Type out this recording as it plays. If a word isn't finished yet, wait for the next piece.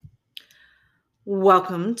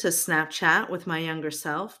Welcome to Snapchat with my younger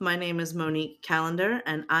self. My name is Monique Calendar,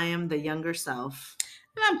 and I am the younger self.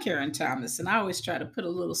 And I'm Karen Thomas, and I always try to put a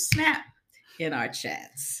little snap in our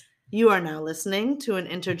chats. You are now listening to an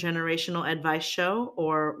intergenerational advice show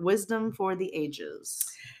or wisdom for the ages.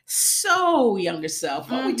 So, younger self,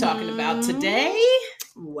 what are we talking about today?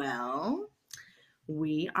 Well,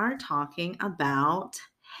 we are talking about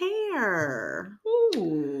hair.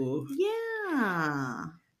 Ooh, Yeah.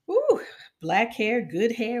 ooh, black hair,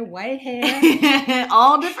 good hair, white hair.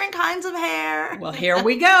 All different kinds of hair. Well, here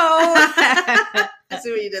we go. I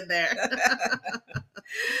see what you did there.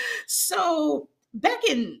 So, back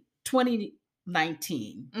in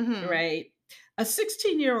 2019, Mhm. right, a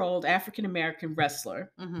 16-year-old African American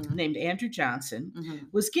wrestler Mhm. named Andrew Johnson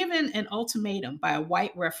Mhm. was given an ultimatum by a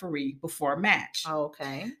white referee before a match.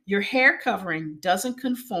 Okay. Your hair covering doesn't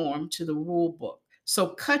conform to the rule book, so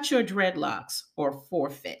cut your dreadlocks or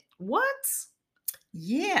forfeit. What?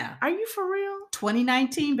 Yeah, Are you for real?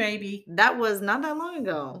 2019, baby. That was not that long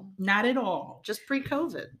ago. Not at all. Just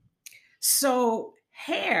pre-COVID. So,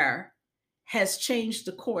 hair has changed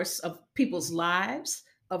the course of people's lives,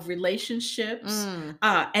 of relationships, Mm.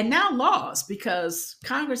 and now laws because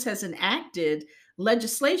Congress has enacted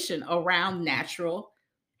legislation around natural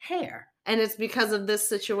hair. And it's because of this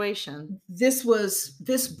situation. This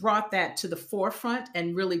brought that to the forefront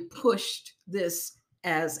and really pushed this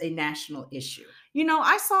as a national issue. You know,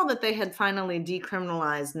 I saw that they had finally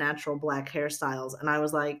decriminalized natural black hairstyles, and I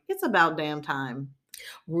was like, it's about damn time.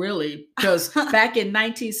 Really, because back in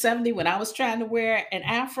 1970, when I was trying to wear an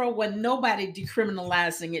afro, wasn't nobody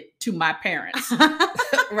decriminalizing it to my parents,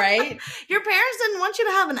 right? Your parents didn't want you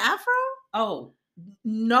to have an afro? Oh,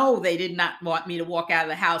 no, they did not want me to walk out of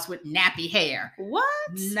the house with nappy hair. What?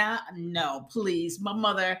 No, please. My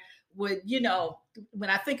mother would, when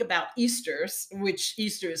I think about Easter's, which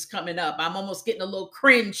Easter is coming up, I'm almost getting a little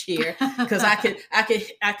cringe here because I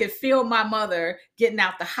could feel my mother getting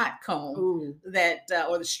out the hot comb Ooh,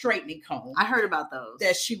 or the straightening comb I heard about those.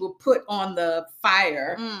 that she would put on the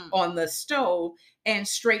fire Mm. on the stove and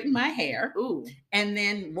straighten my hair Ooh, and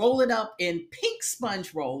then roll it up in pink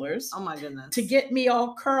sponge rollers oh my goodness. to get me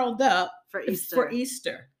all curled up For Easter. For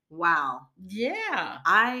Easter. Wow. Yeah.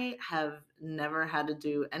 I have never had to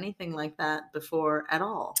do anything like that before at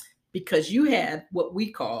all. Because you had what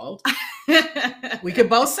we called, we could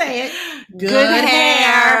both say it, good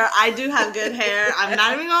hair. I do have good hair. I'm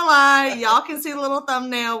not even gonna lie. Y'all can see the little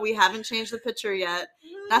thumbnail. We haven't changed the picture yet.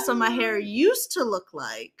 That's what my hair used to look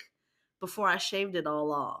like before I shaved it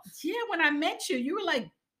all off. Yeah, when I met you, you were like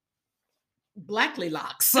Blackly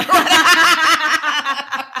locks.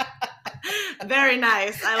 Very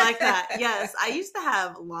nice. I like that. Yes, I used to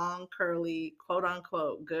have long, curly, quote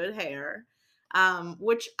unquote, good hair,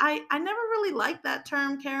 which I never really liked that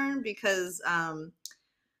term, Karen, because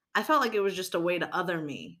I felt like it was just a way to other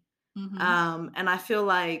me. Mhm. And I feel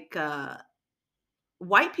like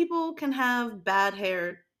white people can have bad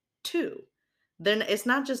hair too. Then it's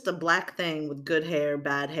not just a black thing with good hair,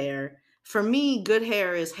 bad hair. For me, good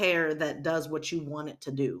hair is hair that does what you want it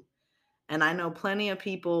to do. And I know plenty of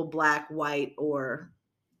people, black, white, or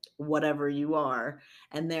whatever you are,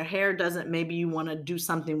 and their hair doesn't, maybe you want to do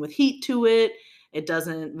something with heat to it. It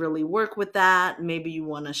doesn't really work with that. Maybe you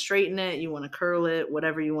want to straighten it, you want to curl it,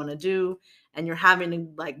 whatever you want to do. And you're having to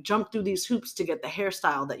like jump through these hoops to get the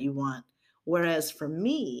hairstyle that you want. Whereas for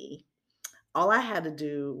me, all I had to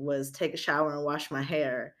do was take a shower and wash my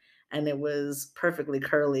hair, and it was perfectly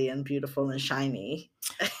curly and beautiful and shiny.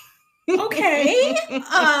 Okay.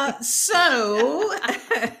 So,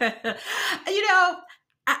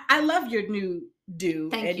 I love your new do.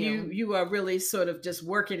 Thank and you. you are really sort of just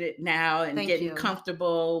working it now and Thank getting you.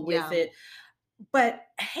 comfortable with Yeah. it. But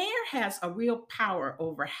hair has a real power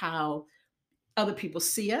over how other people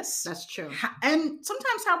see us. That's true. And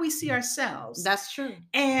sometimes how we see ourselves. That's true.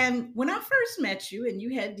 And when I first met you and you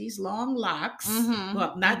had these long locks, Mhm,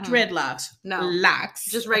 well, not mhm. dreadlocks, No. locks.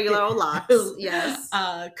 Just regular old locks. Yes.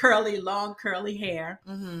 Long curly hair.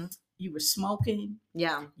 Hmm. You were smoking.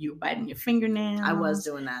 Yeah, You were biting your fingernails. I was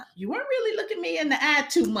doing that. You weren't really looking me in the eye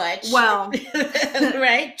too much. Well,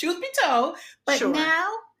 right? Truth be told. But sure. now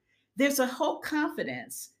there's a whole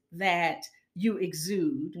confidence that you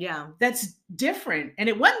exude Yeah, that's different. And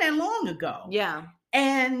it wasn't that long ago. yeah.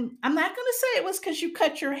 And I'm not going to say it was because you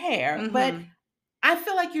cut your hair, but Mhm. I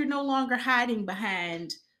feel like you're no longer hiding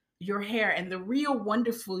behind your hair. And the real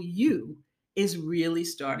wonderful you is really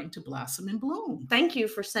starting to blossom and bloom. Thank you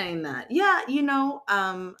for saying that. Yeah,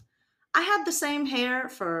 I had the same hair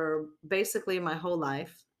for basically my whole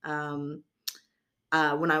life. When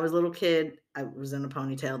I was a little kid, I was in a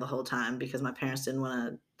ponytail the whole time because my parents didn't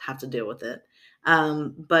want to have to deal with it.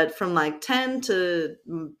 But from like 10 to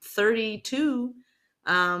 32,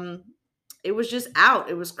 um, it was just out.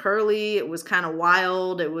 It was curly. It was kind of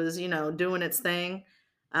wild. It was, doing its thing.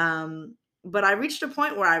 But I reached a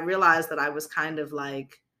point where I realized that I was kind of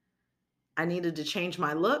like, I needed to change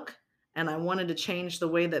my look, and I wanted to change the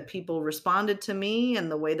way that people responded to me and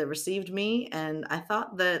the way they received me. And I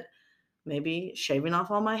thought that maybe shaving off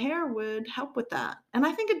all my hair would help with that. And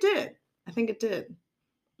I think it did. I think it did.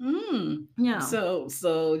 Mm. Yeah.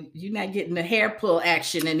 So you're not getting the hair pull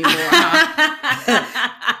action anymore,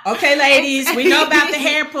 huh? Okay, ladies, we know about the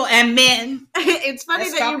hair pull, and men. It's funny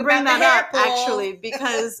that you bring that up, actually,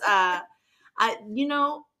 because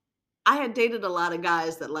I had dated a lot of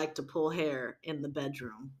guys that like to pull hair in the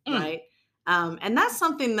bedroom, right? And that's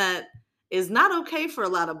something that is not okay for a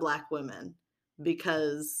lot of Black women,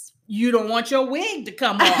 because you don't want your wig to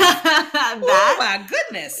come off. Oh my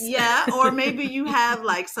goodness. Yeah. Or maybe you have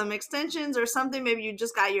like some extensions or something. Maybe you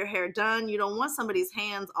just got your hair done. You don't want somebody's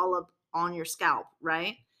hands all up on your scalp,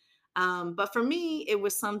 right? But for me, it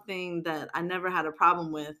was something that I never had a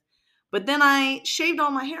problem with. But then I shaved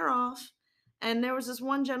all my hair off. And there was this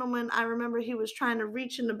one gentleman, I remember he was trying to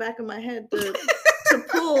reach in the back of my head to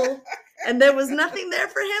pull, and there was nothing there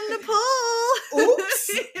for him to pull.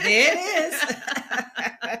 Oops, there it is.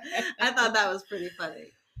 I thought that was pretty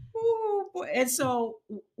funny. Ooh, boy. And so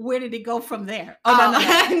where did it go from there? Oh, no.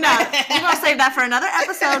 You're going to save that for another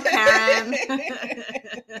episode, Karen.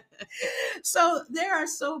 So there are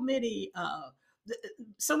so many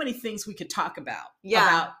things we could talk about.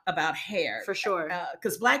 About hair, for sure,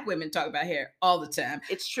 because Black women talk about hair all the time.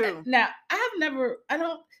 It's true. Now I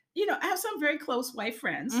have some very close white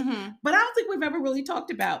friends, but I don't think we've ever really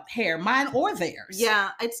talked about hair, mine or theirs. Yeah,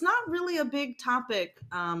 it's not really a big topic,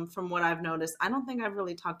 from what I've noticed. I don't think I've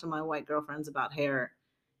really talked to my white girlfriends about hair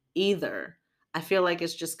either. I feel like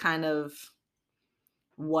it's just kind of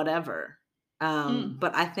whatever.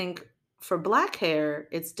 But I think for Black hair,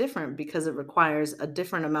 it's different because it requires a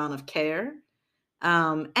different amount of care.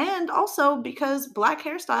 And also because Black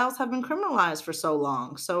hairstyles have been criminalized for so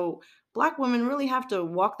long. So Black women really have to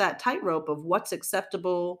walk that tightrope of what's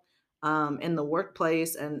acceptable in the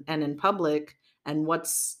workplace and in public, and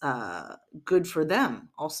what's good for them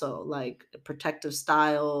also, like a protective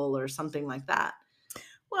style or something like that.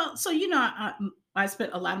 Well, so, I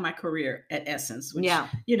spent a lot of my career at Essence, which, Yeah.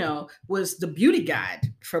 Was the beauty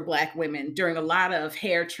guide for Black women during a lot of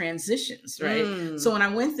hair transitions, right? So when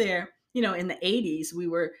I went there, in the 80s, we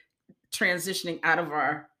were transitioning out of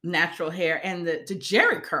our natural hair and the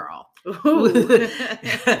Jerry curl.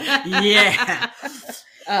 Yeah.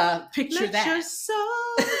 Picture Let that. your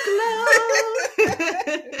soul glow.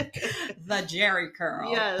 The Jerry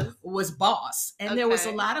curl, yes, was boss. And there was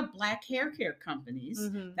a lot of Black hair care companies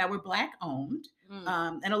that were Black owned,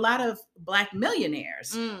 and a lot of Black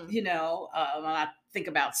millionaires. When I think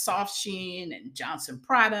about Soft Sheen and Johnson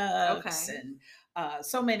Products, and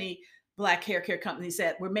so many Black hair care companies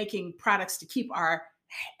that were making products to keep our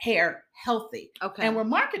hair healthy. And we're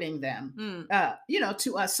marketing them,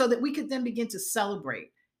 to us so that we could then begin to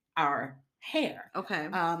celebrate our hair.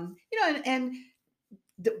 And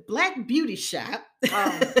the Black beauty shop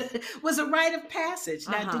was a rite of passage.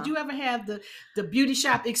 Now, did you ever have the beauty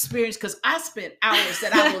shop experience? Because I spent hours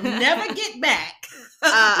that I will never get back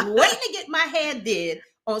waiting to get my hair did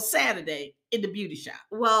on Saturday in the beauty shop.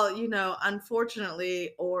 Well,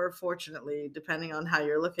 unfortunately or fortunately, depending on how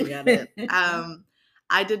you're looking at it,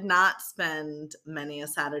 I did not spend many a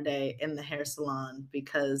Saturday in the hair salon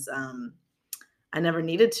because I never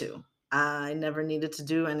needed to. I never needed to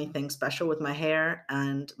do anything special with my hair,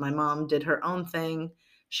 and my mom did her own thing.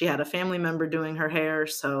 She had a family member doing her hair,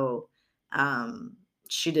 so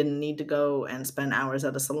she didn't need to go and spend hours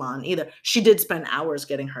at a salon either. She did spend hours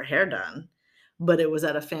getting her hair done, but it was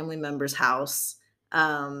at a family member's house,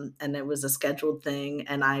 and it was a scheduled thing,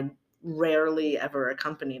 and I rarely ever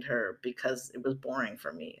accompanied her because it was boring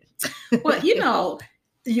for me. Well,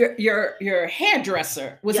 your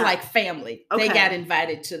hairdresser was like family. They got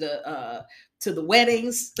invited to the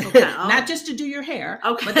weddings, not just to do your hair,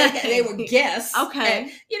 but they were guests. And,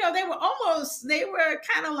 they were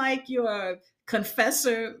kind of like your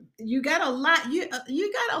confessor. You got a lot. You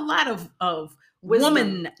got a lot of wisdom.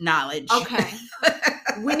 Woman knowledge.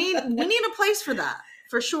 We need a place for that.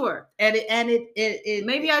 For sure. And it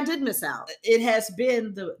maybe I did miss out. It has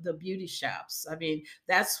been the beauty shops. I mean,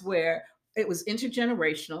 that's where it was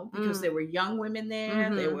intergenerational, because there were young women there.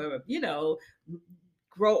 There were,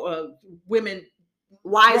 women,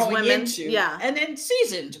 wise women, and then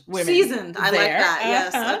seasoned women. Seasoned, I like that.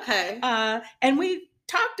 Yes, and we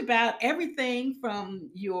talked about everything from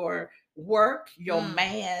your work, your Mm,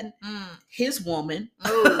 man, mm. his woman,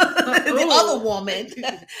 Ooh. the Ooh. other woman,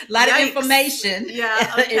 a lot of Yikes. information Yeah,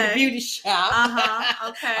 in the okay. beauty shop, Uh-huh,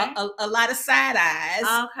 okay. a lot of side eyes in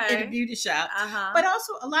the Okay. beauty shop, Uh-huh. but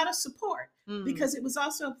also a lot of support Mm. because it was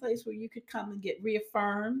also a place where you could come and get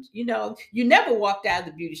reaffirmed. You know, you never walked out of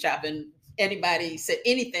the beauty shop and anybody said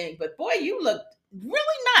anything, but boy, you looked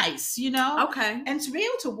really nice, you know? Okay. And to be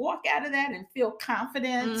able to walk out of that and feel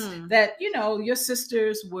confident Mm. that, you know, your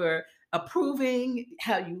sisters were approving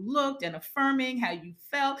how you looked and affirming how you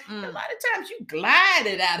felt. A Mm. lot of times you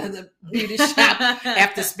glided out of the beauty shop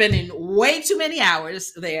after spending way too many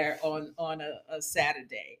hours there on a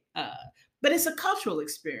Saturday. But it's a cultural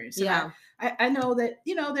experience. And Yeah, I know that,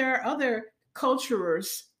 you know, there are other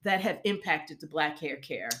cultures that have impacted the Black hair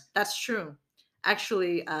care. that's true.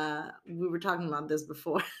 Actually, we were talking about this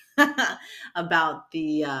before about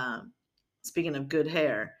the speaking of good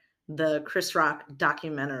hair, the Chris Rock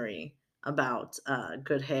documentary about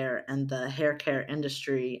good hair and the hair care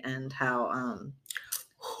industry and how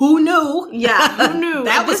Who knew? yeah, who knew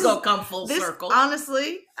That was this is gonna come full this circle.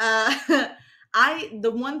 honestly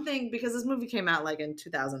the one thing, because this movie came out like in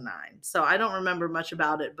 2009, so I don't remember much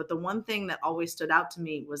about it, but the one thing that always stood out to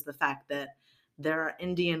me was the fact that there are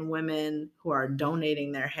Indian women who are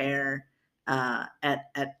donating their hair at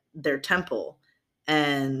their temple,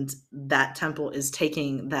 and that temple is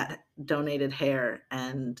taking that donated hair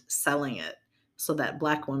and selling it so that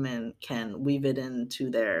Black women can weave it into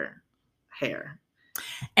their hair.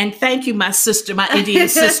 And thank you, my sister, my Indian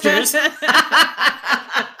sisters.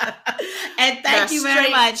 And thank you very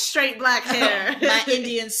much, straight Black hair, my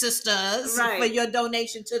Indian sisters, Right. for your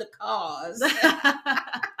donation to the cause.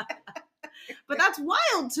 But that's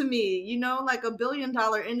wild to me, you know, like $1 billion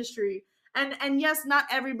industry. And yes, not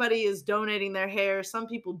everybody is donating their hair. Some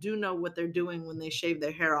people do know what they're doing when they shave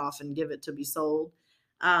their hair off and give it to be sold.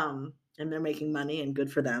 And they're making money, and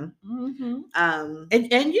good for them. Mm-hmm.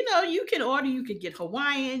 And you know, you can get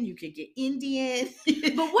Hawaiian, you can get Indian.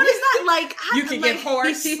 But what is that like? You can get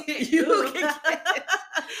horse. You can. Yeah.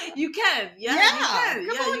 Yeah. You can. Come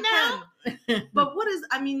Yeah, on you now. can. But what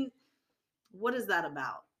is that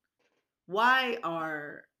about? Why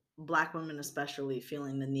are Black women especially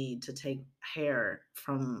feeling the need to take hair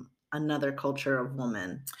from another culture of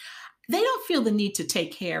women? They don't feel the need to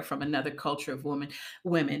take hair from another culture of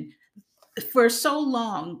women. For so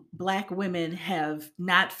long, Black women have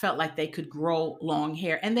not felt like they could grow long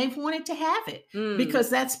hair, and they've wanted to have it because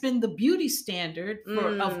that's been the beauty standard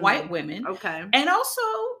of white women. Okay. And also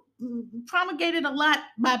promulgated a lot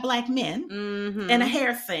by Black men and a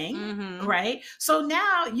hair thing, right? So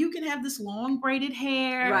now you can have this long braided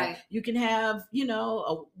hair, Right. You can have, you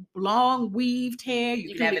know, a long weaved hair.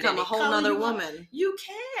 You can become a whole nother woman. You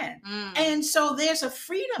can. And so there's a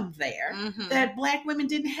freedom there that Black women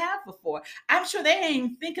didn't have before. I'm sure they ain't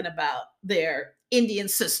even thinking about their Indian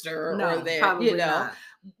sister or their, you know, not.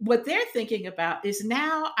 What they're thinking about is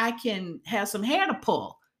now I can have some hair to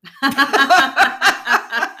pull.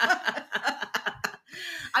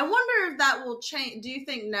 I wonder if that will change. Do you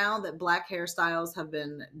think now that Black hairstyles have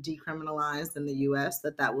been decriminalized in the US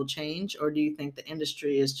that will change? Or do you think the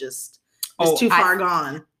industry is just too far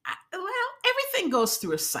gone? Well, everything goes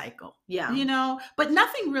through a cycle. Yeah. You know, but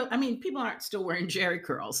nothing real. I mean, people aren't still wearing jerry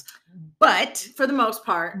curls, but for the most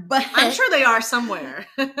part. But I'm sure they are somewhere.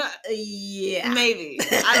 Yeah. Maybe.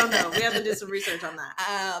 I don't know. We have to do some research on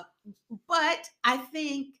that. But I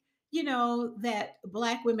think, you know, that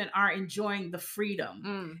Black women are enjoying the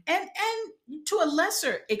freedom. And to a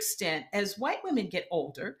lesser extent, as white women get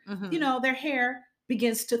older, you know, their hair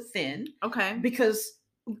begins to thin. Okay. Because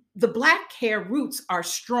the Black hair roots are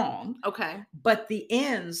strong. Okay. But the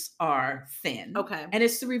ends are thin. Okay. And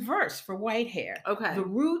it's the reverse for white hair. Okay. The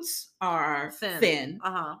roots are thin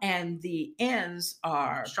and the ends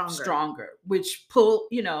are stronger, which pull,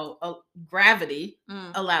 you know, gravity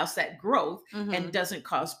allows that growth and doesn't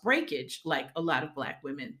cause breakage like a lot of Black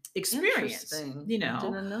women experience. You know, I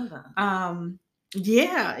didn't know that.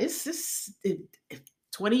 Yeah, it's just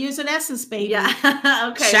 20 years in essence, baby. Yeah.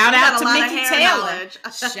 Okay. Shout out to Mickey Taylor.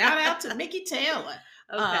 Shout out to Mickey Taylor.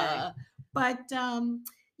 Okay. But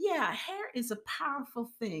yeah, hair is a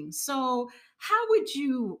powerful thing. So how would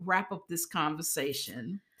you wrap up this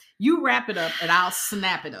conversation? You wrap it up and I'll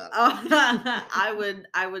snap it up. I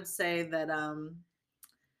would say that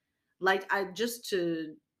just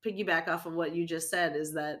to piggyback off of what you just said,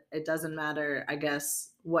 is that it doesn't matter, I guess,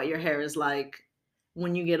 what your hair is like.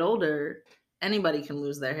 When you get older, anybody can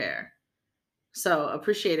lose their hair. So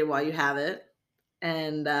appreciate it while you have it,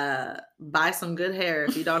 and buy some good hair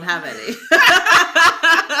if you don't have any.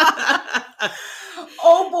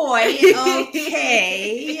 Oh boy.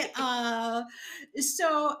 Okay.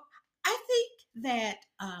 So I think that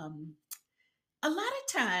a lot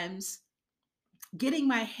of times getting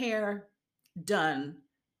my hair done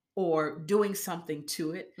or doing something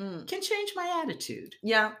to it Mm, can change my attitude,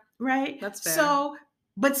 yeah, right? that's fair. So,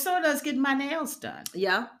 but so does getting my nails done.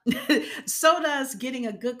 Yeah. So does getting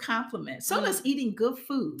a good compliment. So does Mm, eating good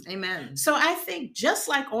food. amen. So I think just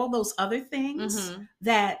like all those other things, Mhm.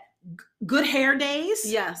 that good hair days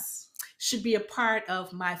Yes. should be a part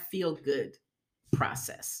of my feel good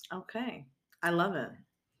process. Okay. I love it.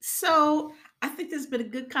 So I think there's been a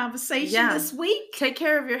good conversation Yeah. this week. Take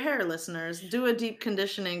care of your hair, listeners. Do a deep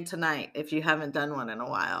conditioning tonight if you haven't done one in a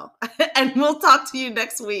while. And we'll talk to you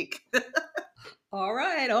next week. All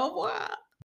right. Au revoir.